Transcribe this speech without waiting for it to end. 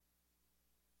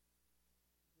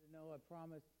I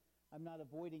promise I'm not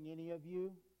avoiding any of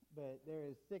you, but there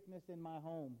is sickness in my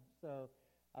home. So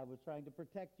I was trying to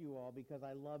protect you all because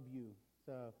I love you.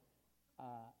 So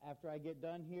after I get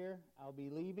done here, I'll be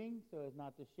leaving so as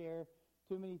not to share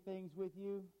too many things with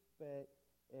you. But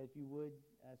if you would,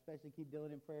 especially keep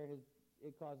Dylan in prayer.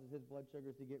 It causes his blood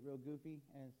sugars to get real goofy,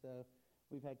 and so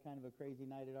we've had kind of a crazy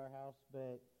night at our house.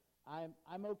 But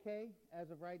I'm okay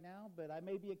as of right now, but I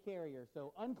may be a carrier.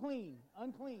 So unclean.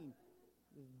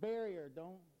 This barrier,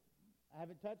 I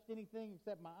haven't touched anything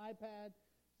except my iPad.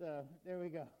 So there we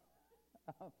go.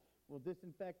 We'll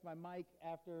disinfect my mic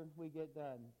after we get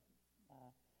done.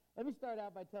 Let me start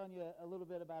out by telling you a little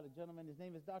bit about a gentleman. His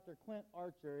name is Dr. Clint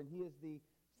Archer, and he is the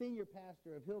senior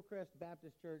pastor of Hillcrest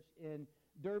Baptist Church in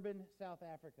Durban, South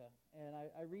Africa. And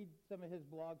I read some of his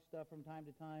blog stuff from time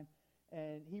to time.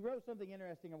 And he wrote something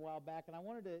interesting a while back, and I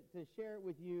wanted to share it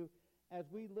with you as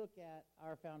we look at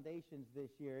our foundations this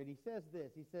year. And he says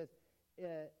this. He says,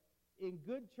 in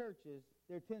good churches,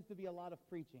 there tends to be a lot of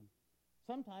preaching.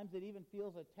 Sometimes it even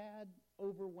feels a tad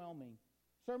overwhelming.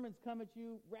 Sermons come at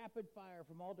you rapid fire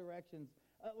from all directions,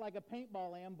 like a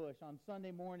paintball ambush on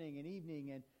Sunday morning and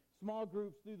evening, and small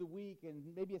groups through the week, and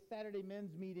maybe a Saturday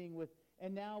men's meeting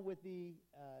and now with the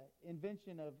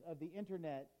invention of the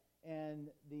internet, and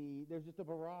there's just a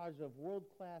barrage of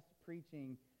world-class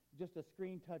preaching just a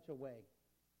screen touch away.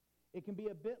 It can be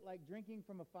a bit like drinking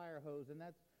from a fire hose, and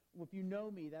that's, if you know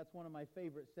me, that's one of my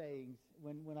favorite sayings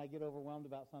when I get overwhelmed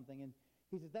about something. And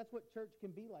he says that's what church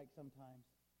can be like sometimes.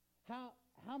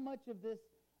 How much of this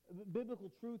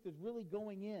biblical truth is really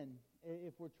going in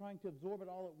if we're trying to absorb it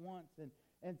all at once?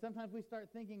 And sometimes we start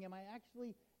thinking, am I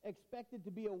actually expected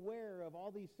to be aware of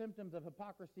all these symptoms of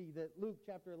hypocrisy that Luke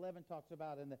chapter 11 talks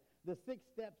about, and the 6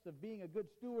 steps of being a good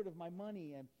steward of my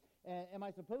money? And am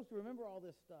I supposed to remember all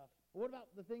this stuff? What about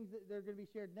the things that are going to be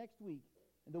shared next week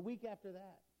and the week after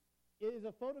that? Is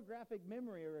a photographic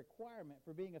memory a requirement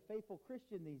for being a faithful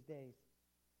Christian these days?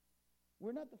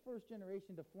 We're not the first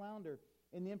generation to flounder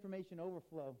in the information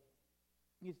overflow.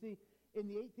 You see, in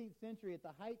the 18th century, at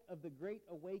the height of the Great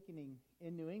Awakening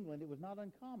in New England, it was not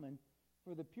uncommon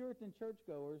for the Puritan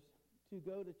churchgoers to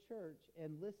go to church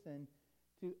and listen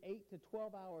to 8 to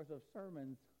 12 hours of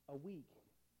sermons a week.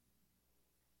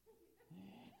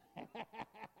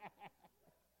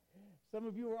 Some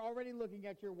of you are already looking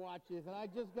at your watches, and I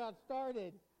just got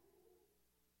started.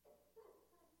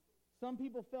 Some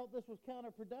people felt this was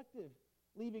counterproductive,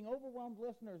 leaving overwhelmed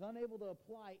listeners unable to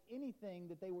apply anything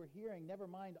that they were hearing, never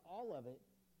mind all of it.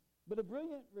 But a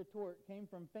brilliant retort came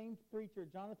from famed preacher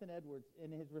Jonathan Edwards.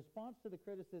 In his response to the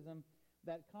criticism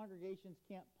that congregations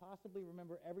can't possibly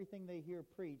remember everything they hear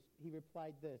preached, he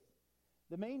replied this: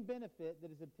 "The main benefit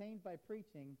that is obtained by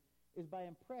preaching is by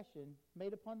impression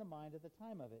made upon the mind at the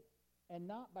time of it, and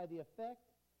not by the effect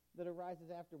that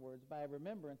arises afterwards, by a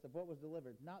remembrance of what was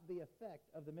delivered, not the effect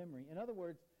of the memory." In other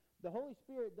words, the Holy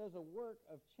Spirit does a work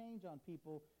of change on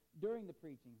people during the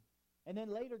preaching. And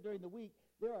then later during the week,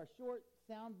 there are short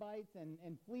sound bites and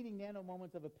fleeting nano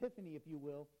moments of epiphany, if you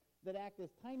will, that act as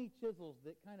tiny chisels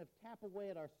that kind of tap away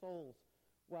at our souls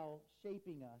while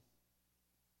shaping us.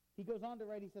 He goes on to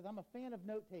write, he says, "I'm a fan of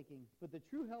note-taking, but the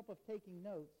true help of taking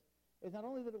notes is not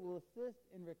only that it will assist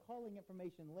in recalling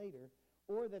information later,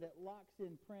 or that it locks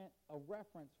in print a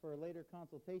reference for a later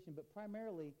consultation, but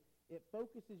primarily it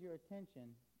focuses your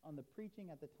attention on the preaching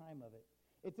at the time of it.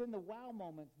 It's in the wow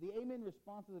moments, the amen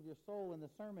responses of your soul in the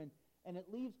sermon, and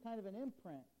it leaves kind of an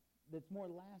imprint that's more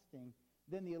lasting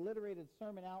than the alliterated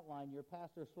sermon outline your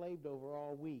pastor slaved over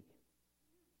all week."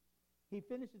 He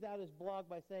finishes out his blog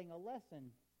by saying, a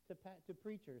lesson to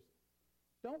preachers: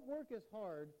 don't work as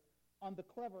hard on the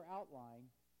clever outline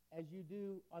as you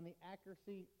do on the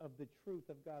accuracy of the truth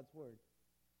of God's word.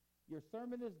 Your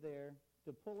sermon is there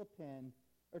to pull the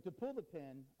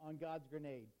pin on God's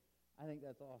grenade. I think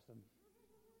that's awesome.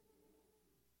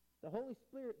 The Holy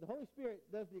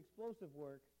Spirit does the explosive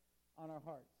work on our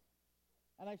hearts.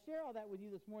 And I share all that with you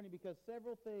this morning because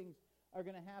several things are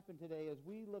going to happen today as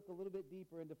we look a little bit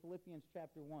deeper into Philippians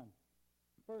chapter 1.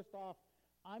 First off,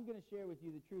 I'm going to share with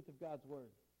you the truth of God's word.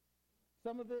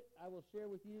 Some of it I will share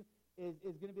with you is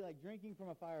going to be like drinking from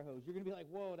a fire hose. You're going to be like,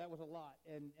 whoa, that was a lot,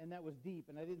 and that was deep,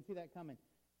 and I didn't see that coming.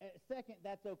 Second,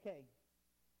 that's okay.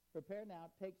 Prepare now,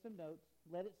 take some notes,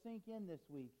 let it sink in this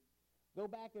week. Go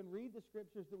back and read the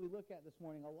scriptures that we look at this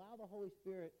morning. Allow the Holy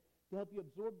Spirit to help you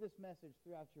absorb this message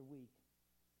throughout your week.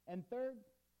 And third,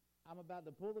 I'm about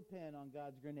to pull the pin on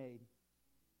God's grenade.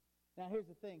 Now here's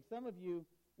the thing. Some of you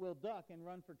will duck and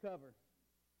run for cover.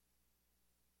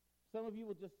 Some of you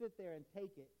will just sit there and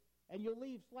take it. And you'll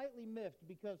leave slightly miffed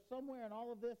because somewhere in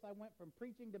all of this I went from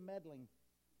preaching to meddling.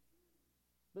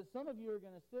 But some of you are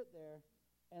going to sit there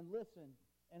and listen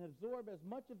and absorb as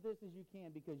much of this as you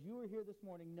can, because you are here this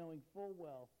morning knowing full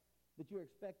well that you're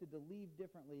expected to leave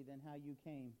differently than how you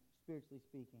came, spiritually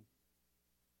speaking.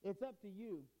 It's up to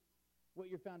you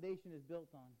what your foundation is built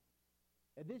on.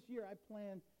 And this year I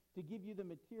plan to give you the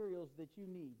materials that you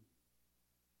need.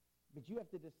 But you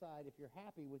have to decide if you're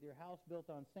happy with your house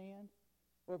built on sand,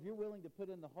 or if you're willing to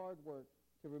put in the hard work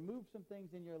to remove some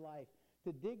things in your life,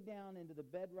 to dig down into the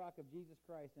bedrock of Jesus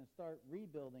Christ and start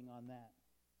rebuilding on that.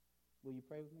 Will you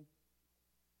pray with me?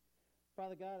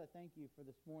 Father God, I thank you for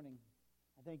this morning.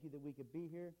 I thank you that we could be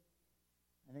here.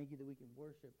 I thank you that we can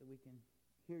worship, that we can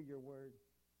hear your word.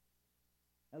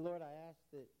 And Lord, I ask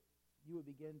that you would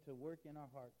begin to work in our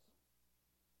hearts,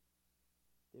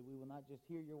 that we will not just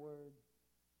hear your word,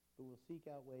 but we'll seek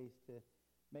out ways to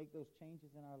make those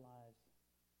changes in our lives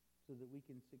so that we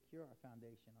can secure our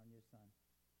foundation on your Son.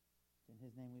 In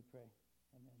his name we pray.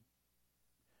 Amen.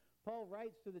 Paul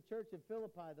writes to the church of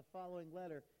Philippi the following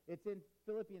letter. It's in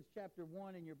Philippians chapter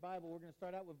 1 in your Bible. We're going to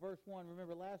start out with verse 1.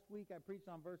 Remember, last week I preached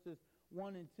on verses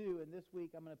 1 and 2, and this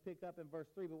week I'm going to pick up in verse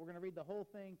 3. But we're going to read the whole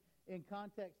thing in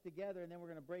context together, and then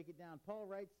we're going to break it down. Paul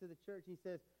writes to the church. He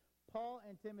says, Paul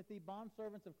and Timothy,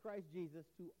 bondservants of Christ Jesus,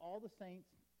 to all the saints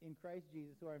in Christ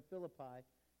Jesus who are in Philippi,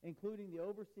 including the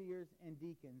overseers and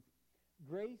deacons,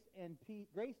 grace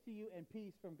to you and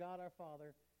peace from God our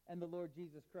Father and the Lord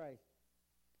Jesus Christ.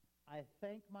 I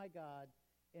thank my God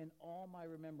in all my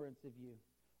remembrance of you,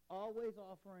 always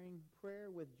offering prayer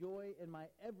with joy in my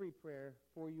every prayer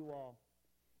for you all,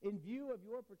 in view of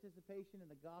your participation in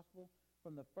the gospel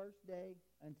from the first day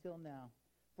until now.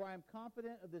 For I am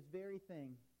confident of this very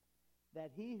thing, that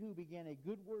he who began a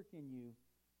good work in you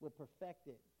will perfect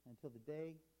it until the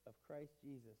day of Christ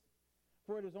Jesus.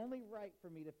 For it is only right for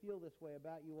me to feel this way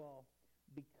about you all,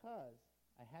 because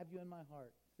I have you in my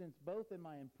heart, since both in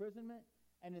my imprisonment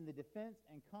and in the defense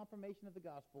and confirmation of the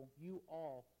gospel, you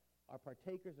all are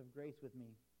partakers of grace with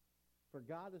me. For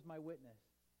God is my witness,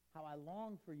 how I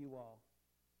long for you all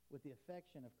with the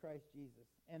affection of Christ Jesus.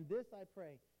 And this I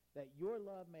pray, that your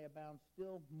love may abound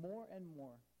still more and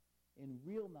more in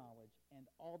real knowledge and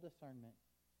all discernment,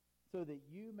 so that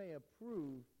you may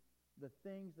approve the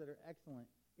things that are excellent,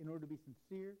 in order to be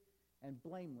sincere and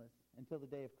blameless until the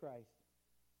day of Christ,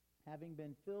 having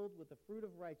been filled with the fruit of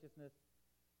righteousness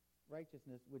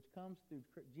which comes through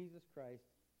Jesus Christ,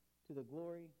 to the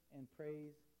glory and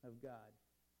praise of God.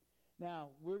 Now,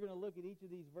 we're going to look at each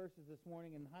of these verses this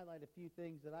morning and highlight a few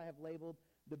things that I have labeled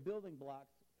the building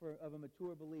blocks of a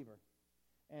mature believer.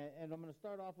 And I'm going to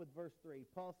start off with verse 3.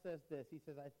 Paul says this. He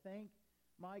says, I thank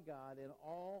my God in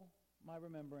all my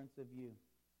remembrance of you.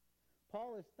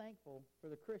 Paul is thankful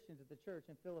for the Christians at the church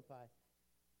in Philippi.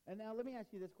 And now let me ask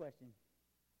you this question.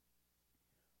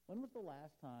 When was the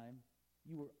last time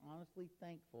you were honestly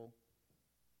thankful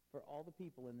for all the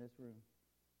people in this room?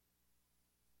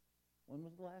 When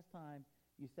was the last time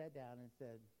you sat down and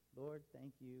said, Lord,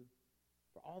 thank you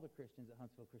for all the Christians at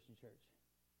Huntsville Christian Church?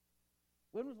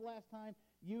 When was the last time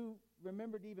you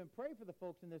remembered to even pray for the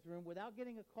folks in this room without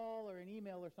getting a call or an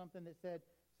email or something that said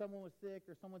someone was sick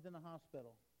or someone's in the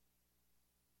hospital?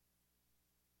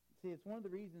 See, it's one of the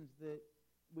reasons that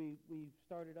we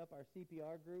started up our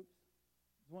CPR groups.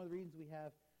 It's one of the reasons we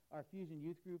have our Fusion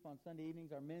Youth Group on Sunday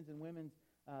evenings, our men's and women's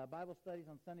Bible studies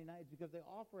on Sunday nights, because they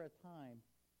offer a time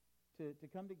to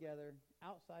come together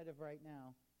outside of right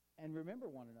now and remember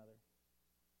one another.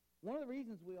 One of the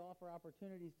reasons we offer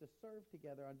opportunities to serve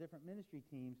together on different ministry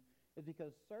teams is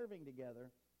because serving together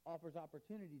offers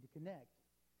opportunity to connect.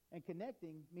 And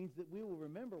connecting means that we will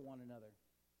remember one another.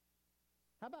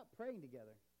 How about praying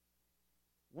together?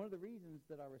 One of the reasons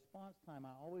that our response time,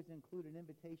 I always include an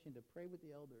invitation to pray with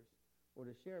the elders or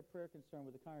to share a prayer concern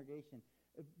with the congregation.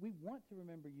 We want to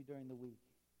remember you during the week.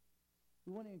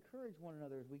 We want to encourage one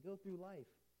another as we go through life.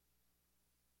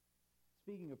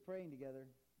 Speaking of praying together,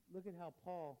 look at how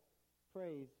Paul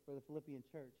prays for the Philippian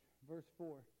church. Verse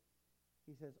 4,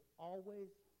 he says, always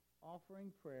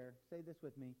offering prayer, say this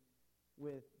with me,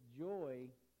 with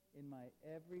joy in my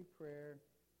every prayer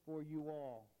for you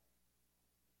all.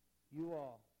 You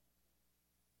all.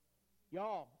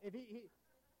 Y'all. If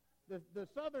the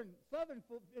southern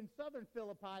in southern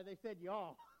Philippi, they said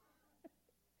y'all.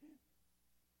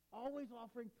 Always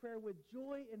offering prayer with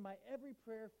joy in my every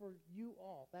prayer for you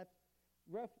all. That's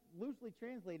loosely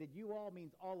translated. You all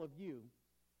means all of you,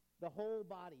 the whole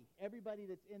body, everybody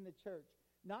that's in the church.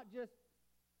 Not just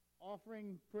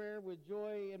offering prayer with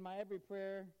joy in my every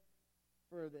prayer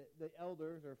for the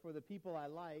elders or for the people I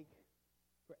like,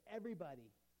 for everybody.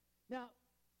 Now,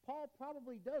 Paul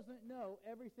probably doesn't know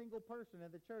every single person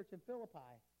in the church in Philippi.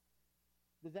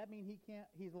 Does that mean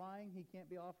he's lying? He can't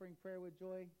be offering prayer with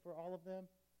joy for all of them?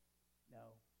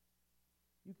 No.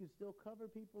 You can still cover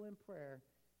people in prayer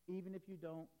even if you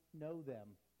don't know them.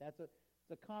 It's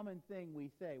a common thing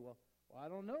we say. Well, I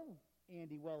don't know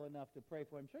Andy well enough to pray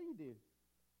for him. Sure you do.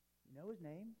 You know his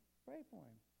name? Pray for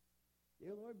him.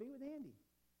 Dear Lord, be with Andy.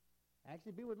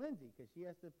 Actually, be with Lindsay because she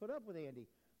has to put up with Andy.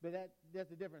 But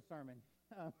that's a different sermon.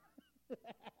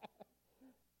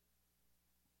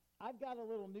 I've got a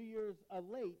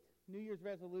late New Year's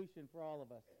resolution for all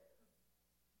of us.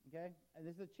 Okay? And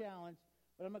this is a challenge,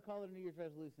 but I'm going to call it a New Year's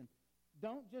resolution.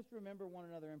 Don't just remember one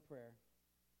another in prayer.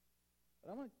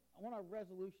 But I want our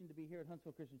resolution to be here at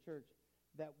Huntsville Christian Church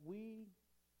that we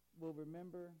will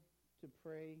remember to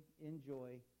pray in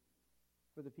joy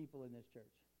for the people in this church.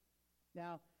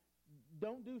 Now,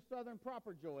 don't do Southern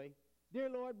proper joy. Dear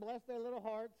Lord, bless their little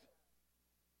hearts.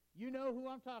 You know who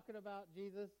I'm talking about,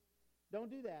 Jesus. Don't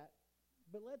do that.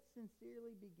 But let's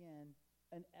sincerely begin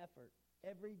an effort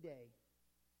every day,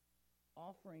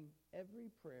 offering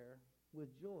every prayer with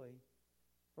joy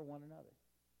for one another.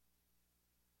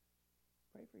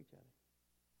 Pray for each other.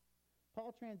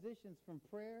 Paul transitions from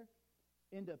prayer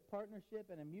into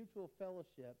partnership and a mutual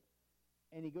fellowship,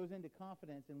 and he goes into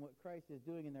confidence in what Christ is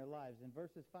doing in their lives. In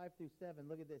verses 5 through 7,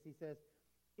 look at this. He says,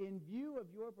 in view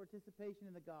of your participation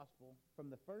in the gospel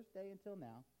from the first day until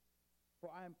now,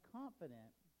 for I am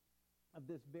confident of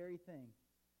this very thing.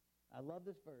 I love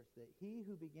this verse, that he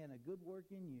who began a good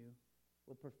work in you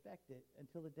will perfect it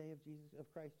until the day of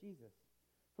Christ Jesus.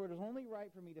 For it is only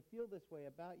right for me to feel this way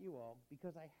about you all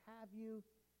because I have you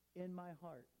in my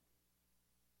heart.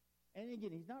 And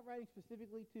again, he's not writing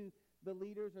specifically to the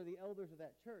leaders or the elders of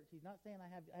that church. He's not saying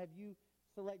I have you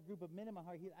select group of men in my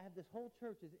heart. I have this whole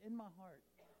church is in my heart.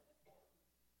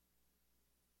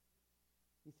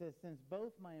 He says, since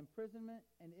both my imprisonment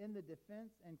and in the defense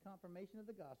and confirmation of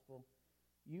the gospel,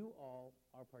 you all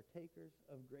are partakers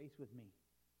of grace with me.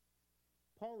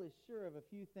 Paul is sure of a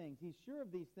few things. He's sure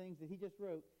of these things that he just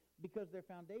wrote because their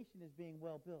foundation is being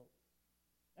well built.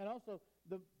 And also,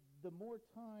 the more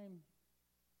time,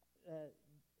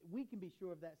 we can be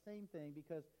sure of that same thing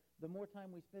because the more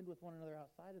time we spend with one another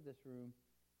outside of this room,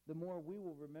 the more we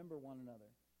will remember one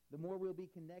another. The more we'll be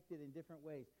connected in different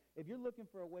ways. If you're looking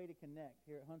for a way to connect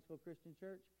here at Huntsville Christian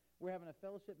Church, we're having a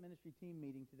fellowship ministry team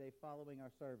meeting today following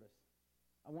our service.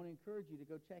 I want to encourage you to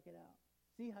go check it out.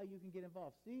 See how you can get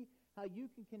involved. See how you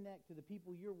can connect to the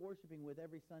people you're worshiping with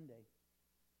every Sunday.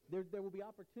 There will be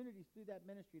opportunities through that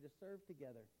ministry to serve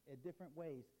together in different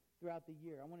ways throughout the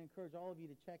year. I want to encourage all of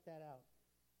you to check that out.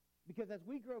 Because as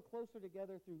we grow closer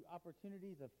together through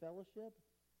opportunities of fellowship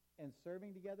and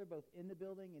serving together both in the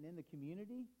building and in the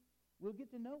community, we'll get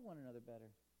to know one another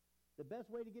better. The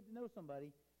best way to get to know somebody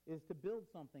is to build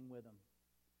something with them.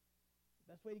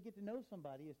 The best way to get to know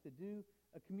somebody is to do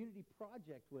a community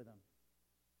project with them,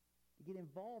 to get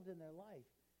involved in their life.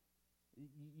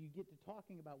 You get to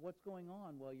talking about what's going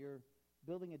on while you're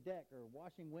building a deck or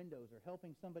washing windows or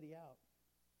helping somebody out.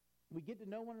 We get to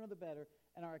know one another better,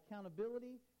 and our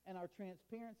accountability and our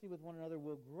transparency with one another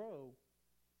will grow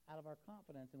out of our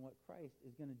confidence in what Christ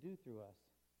is going to do through us.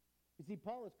 You see,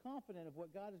 Paul is confident of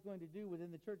what God is going to do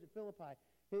within the church at Philippi.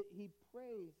 He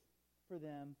prays for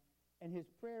them, and his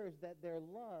prayer is that their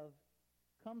love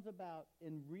comes about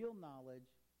in real knowledge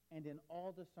and in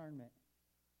all discernment,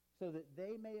 so that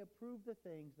they may approve the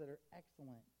things that are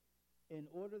excellent, in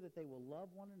order that they will love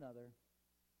one another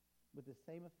with the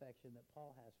same affection that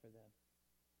Paul has for them.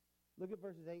 Look at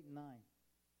verses 8 and 9.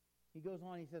 He goes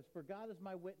on, he says, for God is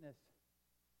my witness,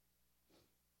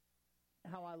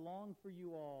 how I long for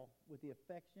you all with the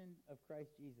affection of Christ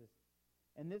Jesus.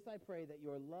 And this I pray, that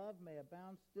your love may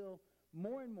abound still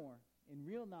more and more in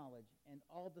real knowledge and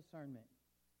all discernment.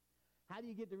 How do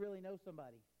you get to really know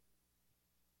somebody?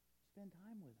 Spend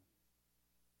time with them.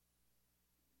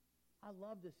 I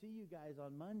love to see you guys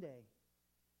on Monday,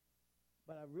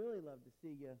 but I really love to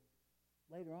see you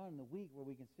later on in the week where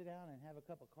we can sit down and have a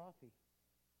cup of coffee.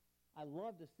 I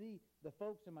love to see the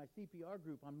folks in my CPR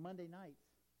group on Monday nights.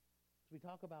 We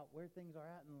talk about where things are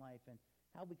at in life and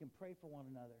how we can pray for one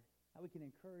another, how we can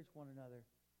encourage one another.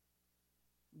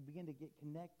 We begin to get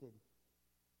connected.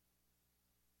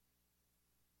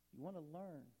 If you want to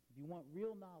learn, if you want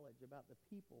real knowledge about the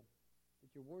people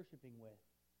that you're worshiping with,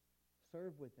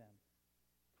 serve with them,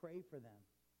 pray for them,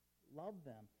 love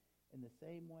them in the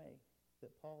same way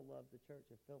that Paul loved the church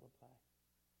of Philippi.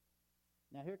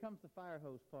 Now here comes the fire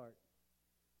hose part.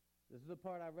 This is the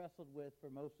part I wrestled with for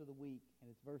most of the week,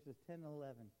 and it's verses 10 and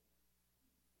 11.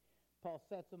 Paul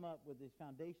sets them up with these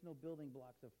foundational building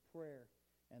blocks of prayer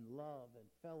and love and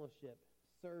fellowship,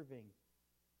 serving.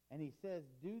 And he says,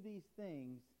 do these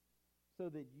things so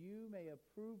that you may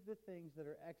approve the things that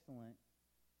are excellent,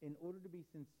 in order to be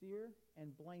sincere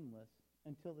and blameless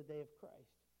until the day of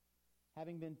Christ,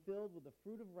 having been filled with the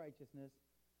fruit of righteousness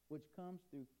which comes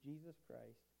through Jesus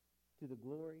Christ, to the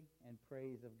glory and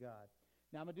praise of God.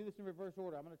 Now, I'm going to do this in reverse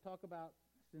order. I'm going to talk about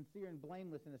sincere and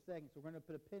blameless in a second, so we're going to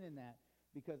put a pin in that,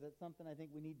 because that's something I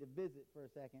think we need to visit for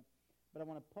a second. But I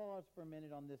want to pause for a minute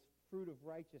on this fruit of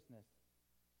righteousness,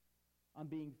 on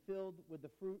being filled with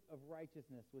the fruit of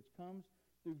righteousness, which comes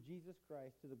through Jesus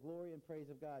Christ, to the glory and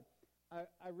praise of God.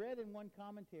 I read in one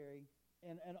commentary,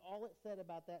 and all it said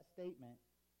about that statement,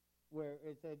 where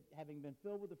it said, having been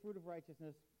filled with the fruit of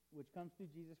righteousness, which comes through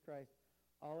Jesus Christ,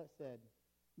 all it said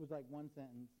was like one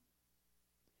sentence: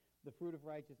 the fruit of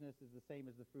righteousness is the same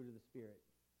as the fruit of the Spirit.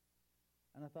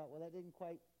 And I thought, well, that didn't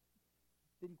quite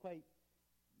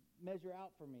measure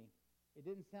out for me. It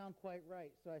didn't sound quite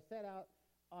right. So I set out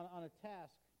on a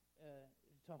task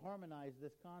to harmonize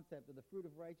this concept of the fruit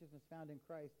of righteousness found in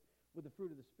Christ with the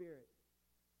fruit of the Spirit.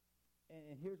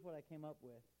 And here's what I came up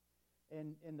with.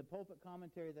 In the pulpit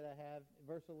commentary that I have,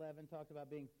 verse 11 talked about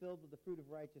being filled with the fruit of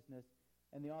righteousness.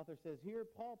 And the author says, here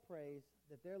Paul prays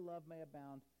that their love may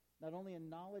abound not only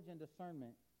in knowledge and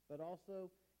discernment, but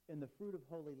also in the fruit of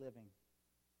holy living.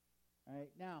 All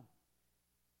right, now,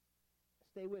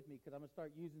 stay with me, because I'm going to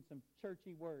start using some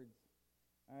churchy words.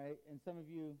 All right, and some of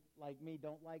you, like me,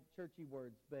 don't like churchy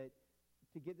words, but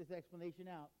to get this explanation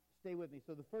out, stay with me.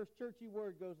 So the first churchy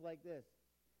word goes like this: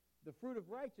 the fruit of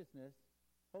righteousness,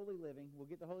 holy living. We'll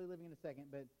get to holy living in a second,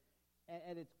 but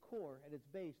at its core, at its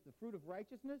base, the fruit of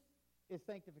righteousness is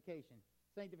sanctification.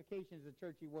 Sanctification is a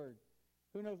churchy word.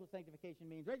 Who knows what sanctification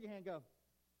means? Raise your hand, go.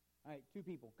 All right, 2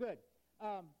 people. Good.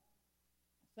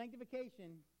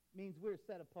 Sanctification means we're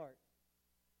set apart.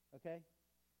 Okay?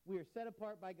 We are set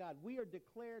apart by God. We are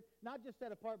declared, not just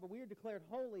set apart, but we are declared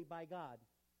holy by God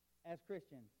as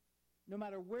Christians. No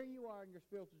matter where you are in your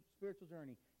spiritual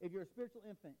journey, if you're a spiritual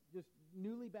infant, just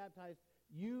newly baptized,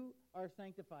 you are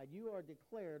sanctified. You are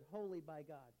declared holy by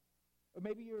God. Or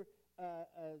maybe you're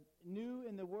new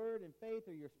in the Word and faith,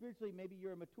 or maybe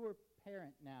you're a mature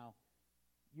parent now.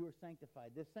 You are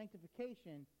sanctified. This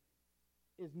sanctification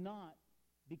is not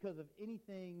because of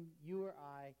anything you or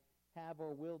I have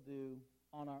or will do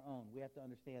on our own. We have to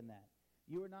understand that.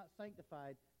 You are not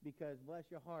sanctified because, bless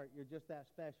your heart, you're just that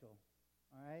special.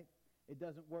 All right? It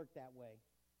doesn't work that way.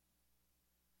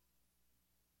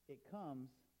 It comes,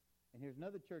 and here's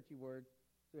another churchy word.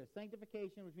 So there's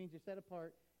sanctification, which means you're set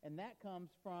apart, and that comes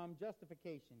from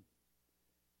justification.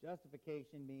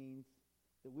 Justification means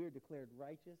that we're declared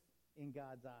righteous in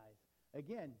God's eyes.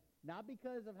 Again, not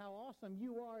because of how awesome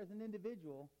you are as an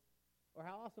individual, or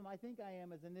how awesome I think I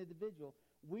am as an individual.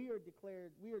 We are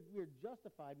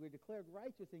justified, we're declared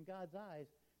righteous in God's eyes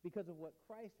because of what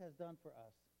Christ has done for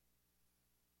us.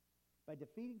 By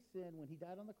defeating sin when he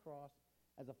died on the cross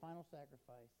as a final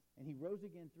sacrifice, and he rose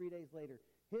again 3 days later,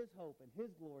 his hope and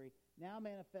his glory now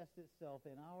manifests itself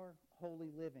in our holy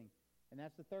living. And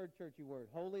that's the third churchy word,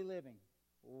 holy living.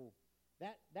 Ooh.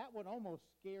 That one almost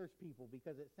scares people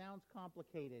because it sounds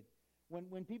complicated.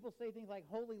 When people say things like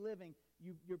holy living,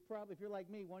 you're probably, if you're like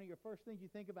me, one of your first things you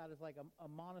think about is like a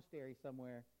monastery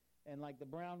somewhere, and like the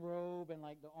brown robe and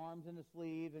like the arms and the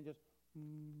sleeves and just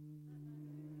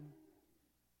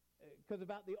because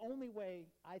about the only way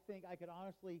I think I could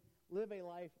honestly live a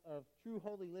life of true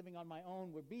holy living on my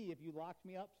own would be if you locked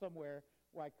me up somewhere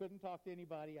where I couldn't talk to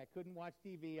anybody, I couldn't watch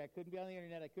TV, I couldn't be on the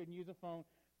internet, I couldn't use a phone.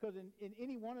 Because in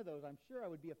any one of those, I'm sure I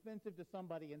would be offensive to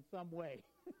somebody in some way.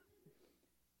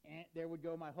 And there would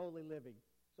go my holy living.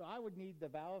 So I would need the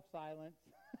vow of silence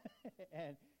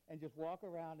and just walk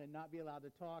around and not be allowed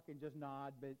to talk and just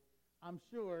nod. But I'm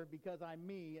sure because I'm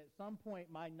me, at some point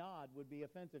my nod would be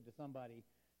offensive to somebody.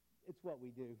 It's what we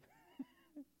do.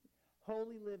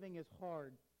 Holy living is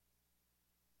hard.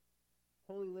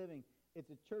 Holy living, it's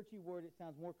a churchy word. It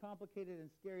sounds more complicated and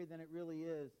scary than it really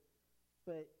is.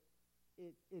 But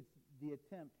it's the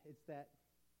attempt. It's that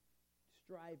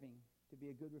striving to be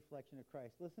a good reflection of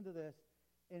Christ. Listen to this.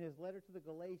 In his letter to the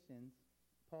Galatians,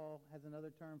 Paul has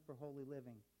another term for holy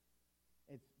living.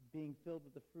 It's being filled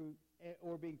with the fruit,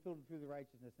 or being filled through the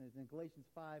righteousness. And it's in Galatians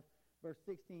 5, verse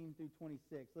 16 through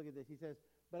 26. Look at this. He says,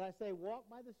 "But I say,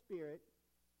 walk by the Spirit,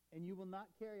 and you will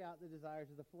not carry out the desires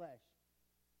of the flesh.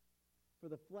 For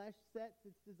the flesh sets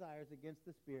its desires against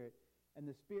the Spirit, and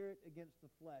the Spirit against the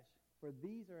flesh. For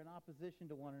these are in opposition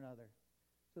to one another,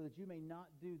 so that you may not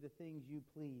do the things you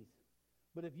please.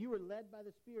 But if you are led by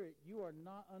the Spirit, you are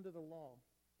not under the law.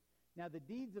 Now the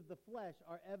deeds of the flesh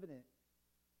are evident."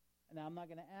 Now I'm not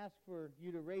going to ask for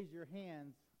you to raise your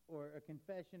hands or a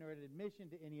confession or an admission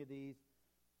to any of these,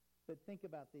 but think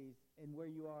about these and where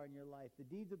you are in your life. The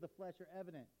deeds of the flesh are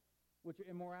evident, which are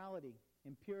immorality,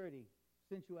 impurity,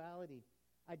 sensuality,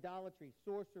 idolatry,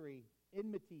 sorcery,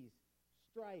 enmities,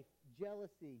 strife,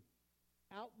 jealousy,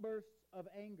 outbursts of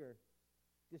anger,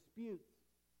 disputes,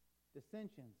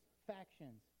 dissensions,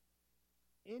 factions,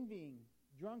 envying,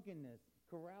 drunkenness,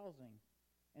 carousing,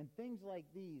 and things like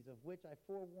these, of which I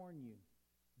forewarn you,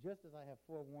 just as I have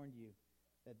forewarned you,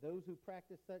 that those who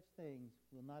practice such things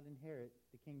will not inherit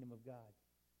the kingdom of God.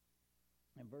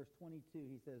 In verse 22,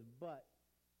 he says, but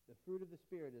the fruit of the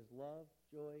Spirit is love,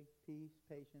 joy, peace,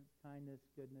 patience, kindness,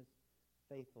 goodness,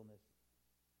 faithfulness,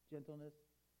 gentleness,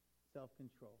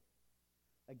 self-control.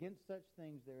 Against such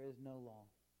things there is no law.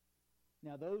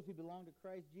 Now those who belong to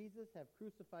Christ Jesus have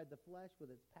crucified the flesh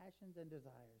with its passions and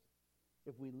desires.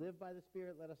 If we live by the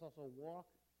Spirit, let us also walk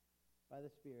by the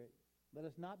Spirit. Let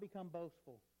us not become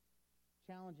boastful,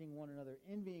 challenging one another,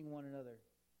 envying one another.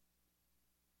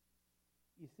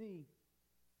 You see,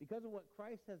 because of what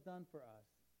Christ has done for us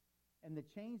and the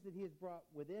change that he has brought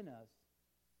within us,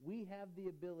 we have the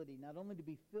ability not only to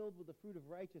be filled with the fruit of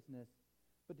righteousness,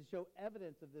 but to show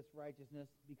evidence of this righteousness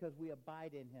because we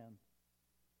abide in him.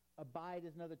 Abide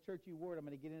is another churchy word. I'm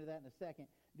going to get into that in a second.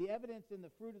 The evidence in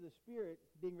the fruit of the Spirit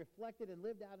being reflected and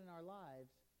lived out in our lives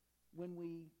when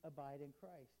we abide in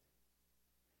Christ.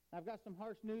 Now, I've got some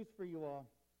harsh news for you all.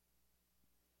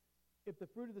 If the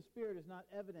fruit of the Spirit is not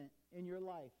evident in your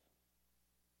life,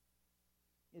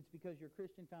 it's because your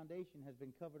Christian foundation has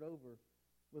been covered over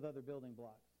with other building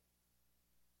blocks.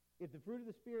 If the fruit of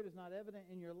the Spirit is not evident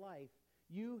in your life,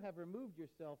 you have removed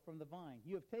yourself from the vine.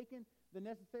 You have taken the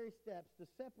necessary steps to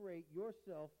separate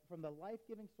yourself from the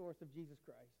life-giving source of Jesus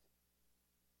Christ.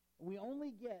 We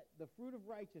only get the fruit of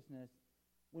righteousness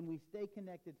when we stay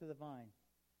connected to the vine.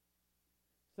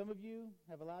 Some of you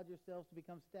have allowed yourselves to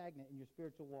become stagnant in your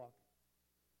spiritual walk.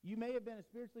 You may have been a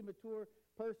spiritually mature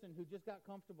person who just got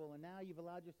comfortable, and now you've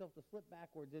allowed yourself to slip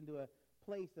backwards into a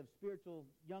place of spiritual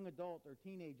young adult or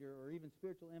teenager or even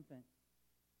spiritual infant.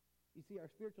 You see,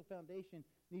 our spiritual foundation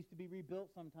needs to be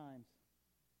rebuilt sometimes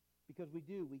because we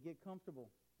get comfortable.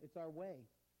 It's our way.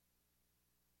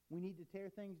 We need to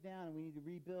tear things down and we need to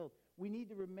rebuild. We need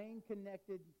to remain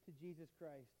connected to Jesus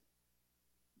Christ.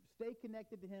 Stay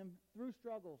connected to him through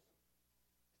struggles.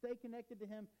 Stay connected to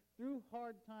him through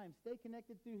hard times. Stay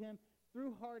connected to him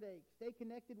through heartache. Stay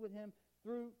connected with him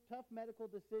through tough medical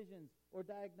decisions or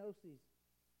diagnoses.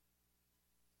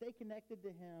 Stay connected to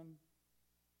him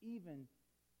even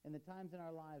in the times in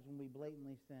our lives when we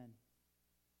blatantly sin.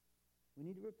 We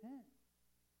need to repent.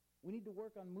 We need to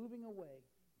work on moving away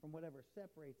from whatever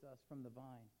separates us from the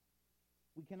vine.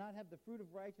 We cannot have the fruit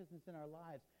of righteousness in our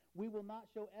lives. We will not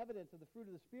show evidence of the fruit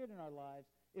of the Spirit in our lives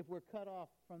if we're cut off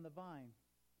from the vine.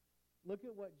 Look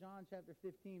at what John chapter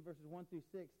 15, verses 1 through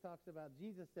 6 talks about.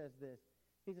 Jesus says this.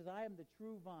 He says, I am the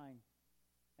true vine,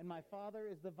 and my Father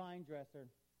is the vine dresser.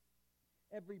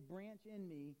 Every branch in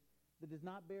me that does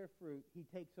not bear fruit, he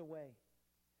takes away.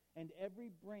 And every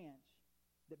branch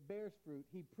that bears fruit,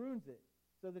 he prunes it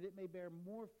so that it may bear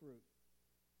more fruit.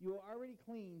 You are already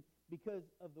clean because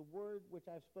of the word which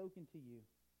I've spoken to you.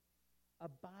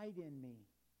 Abide in me,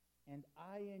 and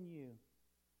I in you.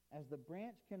 As the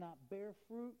branch cannot bear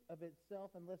fruit of itself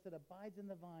unless it abides in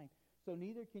the vine, so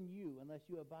neither can you unless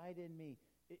you abide in me.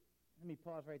 Let me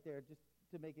pause right there just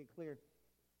to make it clear.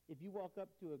 If you walk up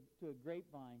to a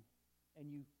grapevine and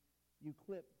you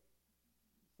clip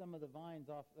some of the vines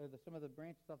off, or some of the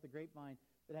branches off the grapevine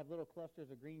that have little clusters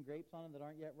of green grapes on them that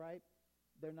aren't yet ripe,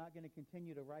 they're not going to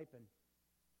continue to ripen.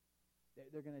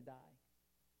 They're going to die.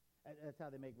 That's how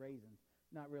they make raisins.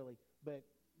 Not really. But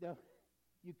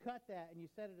you cut that and you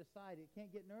set it aside. It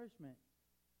can't get nourishment.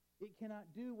 It cannot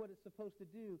do what it's supposed to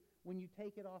do when you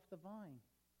take it off the vine.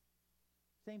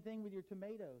 Same thing with your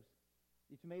tomatoes.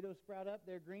 Your tomatoes sprout up.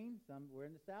 They're green. We're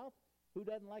in the South. Who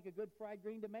doesn't like a good fried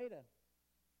green tomato?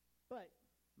 But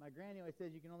my granny always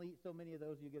says you can only eat so many of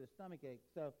those, you get a stomach ache.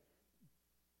 So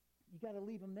you got to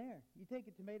leave them there. You take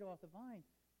a tomato off the vine,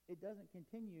 it doesn't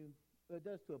continue. Well, it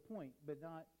does to a point, but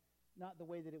not the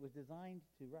way that it was designed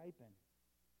to ripen.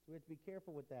 So we have to be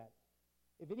careful with that.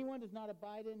 If anyone does not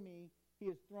abide in me, he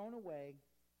is thrown away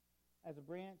as a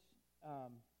branch.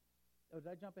 Did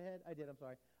I jump ahead? I did. I'm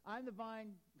sorry. I'm the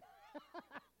vine.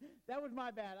 That was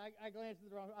my bad. I glanced at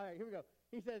the wrong. All right, here we go.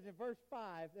 He says in verse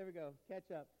 5, there we go,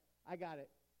 catch up. I got it.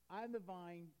 I'm the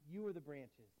vine, you are the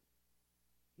branches.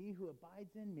 He who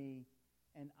abides in me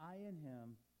and I in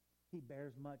him, he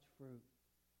bears much fruit.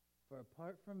 For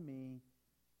apart from me,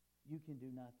 you can do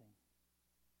nothing.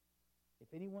 If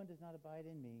anyone does not abide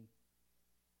in me,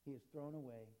 he is thrown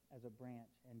away as a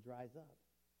branch and dries up.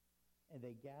 and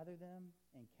they gather them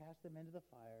and cast them into the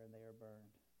fire, and they are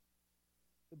burned.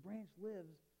 The branch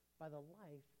lives by the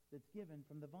life that's given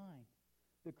from the vine.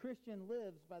 The Christian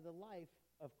lives by the life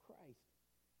of Christ.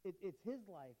 It's his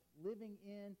life living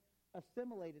in,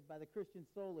 assimilated by the Christian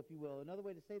soul, if you will. Another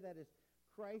way to say that is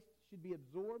Christ should be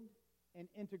absorbed and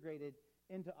integrated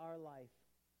into our life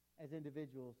as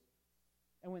individuals.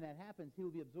 And when that happens, he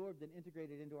will be absorbed and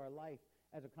integrated into our life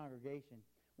as a congregation.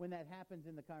 When that happens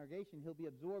in the congregation, he'll be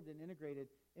absorbed and integrated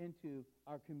into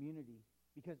our community.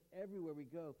 Because everywhere we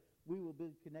go, we will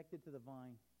be connected to the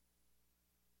vine.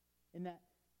 And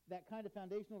that kind of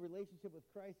foundational relationship with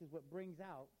Christ is what brings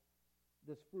out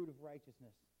this fruit of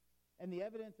righteousness. And the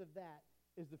evidence of that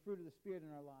is the fruit of the Spirit in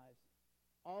our lives.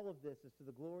 All of this is to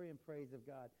the glory and praise of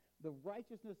God. The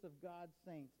righteousness of God's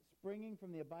saints, springing from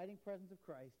the abiding presence of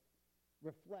Christ,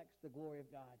 reflects the glory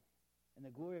of God. And the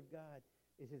glory of God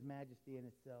is his majesty in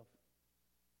itself.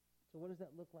 So what does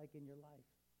that look like in your life?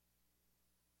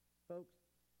 Folks,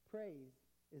 praise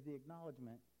is the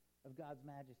acknowledgement of God's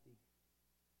majesty.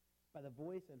 By the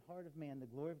voice and heart of man, the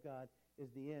glory of God is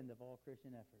the end of all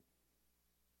Christian effort.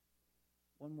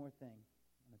 One more thing,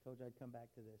 and I told you I'd come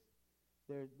back to this.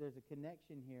 There's a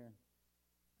connection here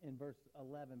in verse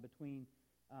 11 between,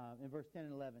 in verse 10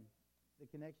 and 11. The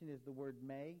connection is the word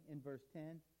may in verse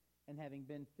 10 and having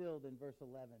been filled in verse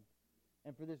 11.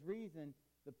 And for this reason,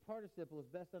 the participle is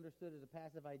best understood as a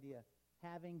passive idea,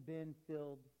 having been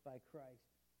filled by Christ.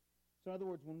 So in other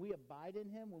words, when we abide in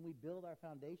him, when we build our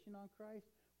foundation on Christ,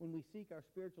 when we seek our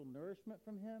spiritual nourishment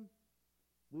from him,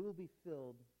 we will be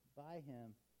filled by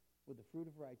him with the fruit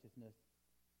of righteousness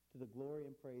to the glory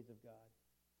and praise of God.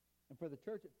 And for the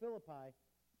church at Philippi,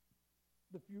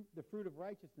 the fruit of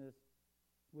righteousness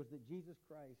was that Jesus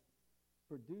Christ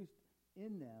produced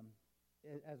in them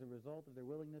as a result of their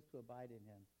willingness to abide in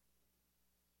him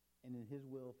and in his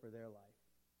will for their life.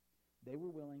 They were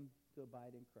willing to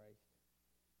abide in Christ.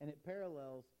 And it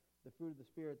parallels the fruit of the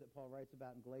Spirit that Paul writes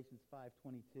about in Galatians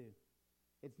 5:22.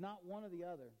 It's not one or the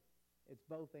other. It's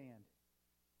both and.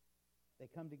 They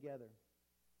come together.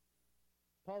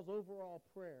 Paul's overall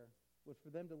prayer was for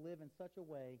them to live in such a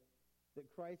way that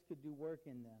Christ could do work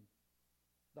in them.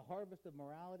 The harvest of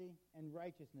morality and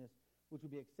righteousness, which will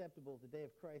be acceptable the day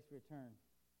of Christ's return.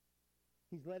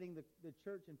 He's letting the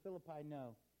church in Philippi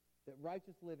know that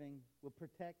righteous living will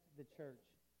protect the church.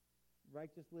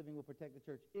 Righteous living will protect the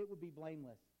church. It would be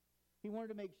blameless. He wanted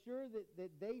to make sure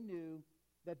that they knew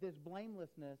that this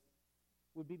blamelessness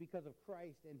would be because of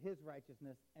Christ and his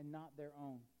righteousness and not their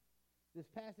own. This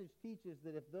passage teaches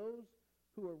that if those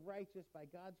who are righteous by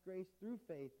God's grace through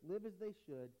faith live as they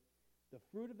should, the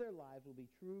fruit of their lives will be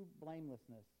true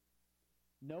blamelessness.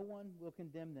 No one will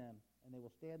condemn them, and they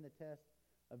will stand the test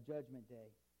of Judgment Day.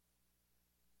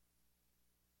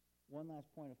 One last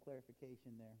point of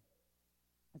clarification there.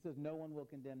 It says no one will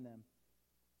condemn them.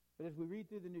 But as we read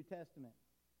through the New Testament,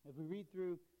 as we read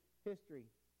through history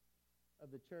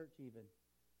of the church even,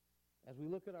 as we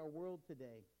look at our world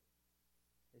today,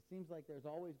 it seems like there's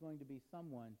always going to be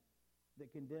someone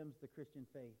that condemns the Christian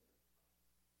faith.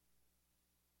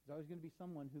 There's always going to be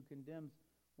someone who condemns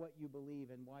what you believe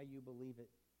and why you believe it.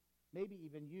 Maybe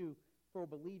even you for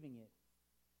believing it.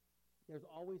 There's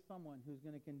always someone who's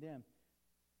going to condemn.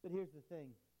 But here's the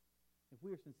thing. If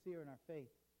we are sincere in our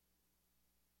faith,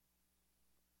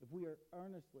 if we are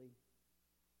earnestly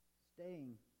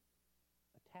staying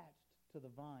attached to the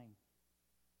vine,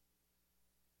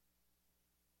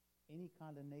 any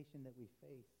condemnation that we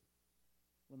face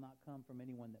will not come from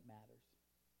anyone that matters.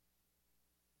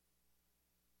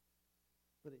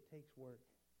 But it takes work.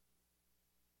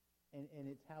 And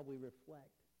it's how we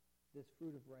reflect this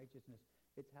fruit of righteousness.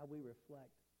 It's how we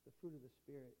reflect the fruit of the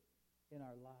Spirit in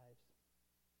our lives.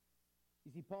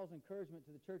 You see, Paul's encouragement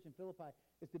to the church in Philippi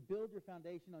is to build your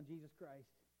foundation on Jesus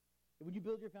Christ. And when you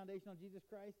build your foundation on Jesus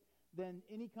Christ, then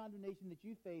any condemnation that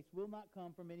you face will not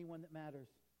come from anyone that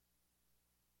matters.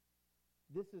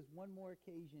 This is one more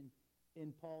occasion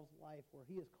in Paul's life where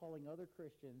he is calling other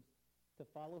Christians to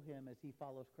follow him as he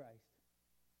follows Christ.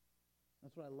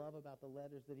 That's what I love about the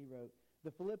letters that he wrote. The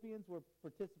Philippians were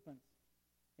participants.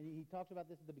 And he talks about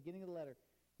this at the beginning of the letter.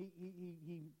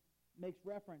 He makes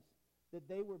reference that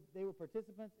they were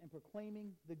participants in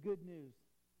proclaiming the good news.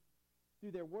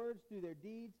 Through their words, through their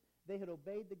deeds, they had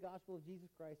obeyed the gospel of Jesus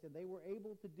Christ, and they were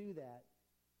able to do that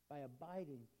by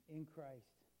abiding in Christ.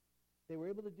 They were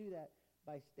able to do that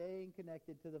by staying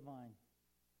connected to the vine.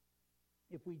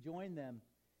 If we join them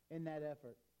in that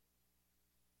effort,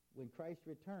 when Christ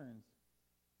returns,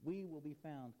 we will be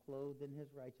found clothed in his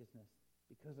righteousness.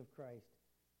 Because of Christ,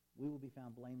 we will be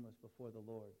found blameless before the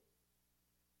Lord.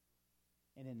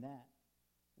 And in that,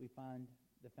 we find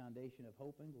the foundation of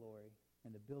hope and glory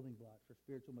and the building blocks for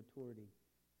spiritual maturity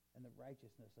and the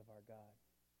righteousness of our God.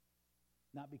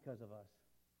 Not because of us.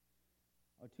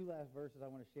 Our two last verses I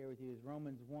want to share with you is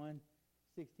Romans 1,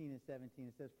 16 and 17.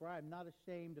 It says, "For I am not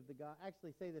ashamed of the gospel."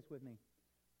 Actually, say this with me.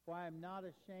 "For I am not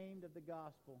ashamed of the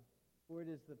gospel, for it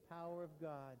is the power of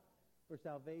God for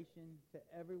salvation to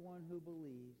everyone who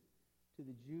believes, to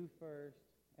the Jew first,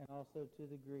 and also to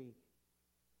the Greek.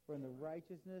 For in the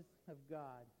righteousness of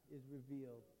God is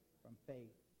revealed from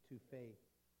faith to faith.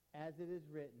 As it is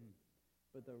written,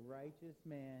 but the righteous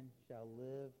man shall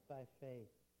live by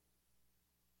faith."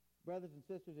 Brothers and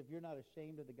sisters, if you're not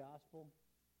ashamed of the gospel,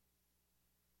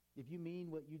 if you mean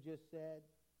what you just said,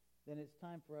 then it's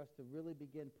time for us to really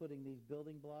begin putting these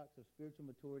building blocks of spiritual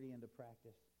maturity into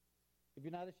practice. If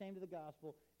you're not ashamed of the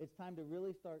gospel, it's time to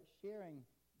really start sharing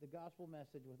the gospel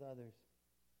message with others.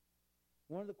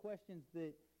 One of the questions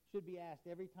that should be asked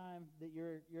every time that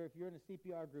if you're in a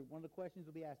CPR group, one of the questions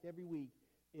will be asked every week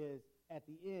is, at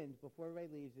the end, before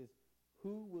everybody leaves, is,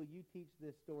 who will you teach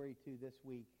this story to this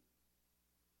week?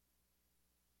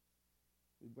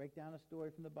 We break down a story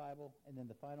from the Bible, and then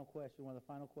the final question, one of the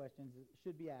final questions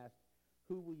should be asked,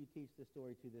 who will you teach this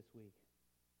story to this week?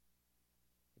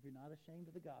 If you're not ashamed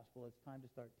of the gospel, it's time to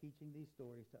start teaching these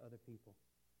stories to other people.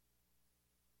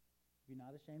 If you're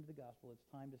not ashamed of the gospel, it's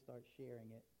time to start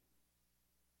sharing it.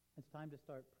 It's time to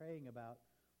start praying about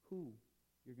who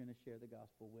you're going to share the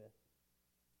gospel with.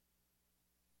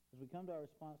 As we come to our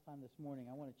response time this morning,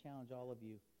 I want to challenge all of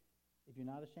you. If you're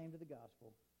not ashamed of the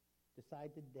gospel,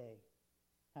 decide today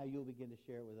how you'll begin to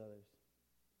share it with others.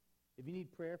 If you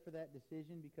need prayer for that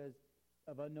decision because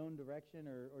of unknown direction,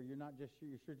 or you're not just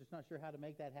sure, just not sure how to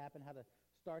make that happen, how to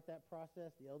start that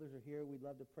process, the elders are here. We'd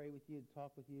love to pray with you, to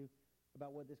talk with you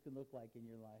about what this can look like in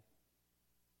your life.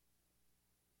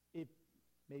 If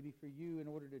maybe for you, in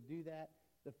order to do that,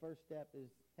 the first step is,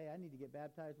 hey, I need to get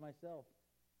baptized myself.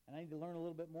 And I need to learn a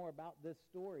little bit more about this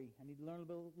story. I need to learn a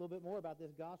little bit more about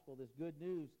this gospel, this good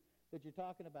news that you're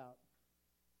talking about.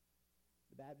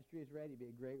 The baptistry is ready. It'd be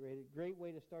a great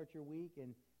way to start your week,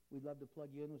 and we'd love to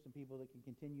plug you in with some people that can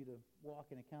continue to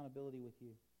walk in accountability with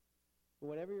you. But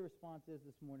whatever your response is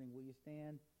this morning, will you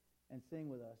stand and sing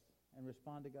with us and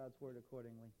respond to God's word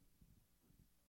accordingly?